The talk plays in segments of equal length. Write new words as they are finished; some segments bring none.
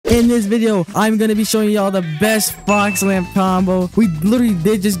In this video, I'm gonna be showing y'all the best fox lamp combo. We literally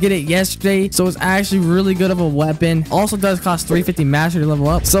did just get it yesterday, so it's actually really good of a weapon. Also does cost 350 master to level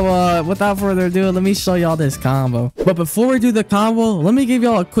up. So without further ado, let me show y'all this combo. But before we do the combo, let me give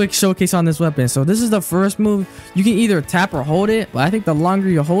y'all a quick showcase on this weapon. So this is the first move. You can either tap or hold it, but I think the longer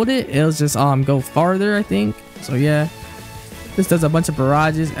you hold it, it'll just go farther, I think. So yeah, this does a bunch of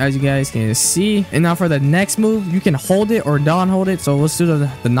barrages, as you guys can see. And now for the next move, you can hold it or non-hold it. So let's do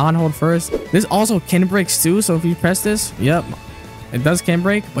the non-hold first. This also can breaks too. So if you press this, yep, it does can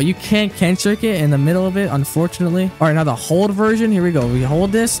break, but you can't can trick it in the middle of it, unfortunately. All right, now the hold version. Here we go. We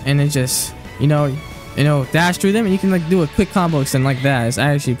hold this and it just, you know, dash through them, and you can like do a quick combo extend like that. It's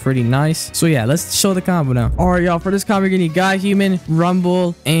actually pretty nice. So yeah, let's show the combo now. All right, y'all, for this combo, you're gonna need guy human,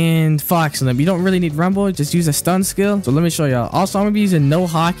 rumble, and fox limp. You don't really need rumble, just use a stun skill. So let me show y'all. Also, I'm gonna be using no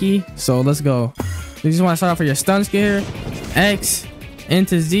hockey, so let's go. You just want to start off with your stun skill here. X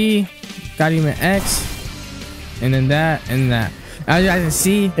into Z, guy human X, and then that and that. As you guys can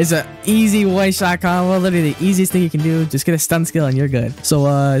see, it's an easy one-shot combo. Literally the easiest thing you can do. Just get a stun skill and you're good. So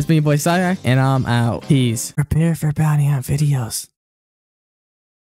it's been your boy Cyac, and I'm out. Peace. Prepare for bounty hunt videos.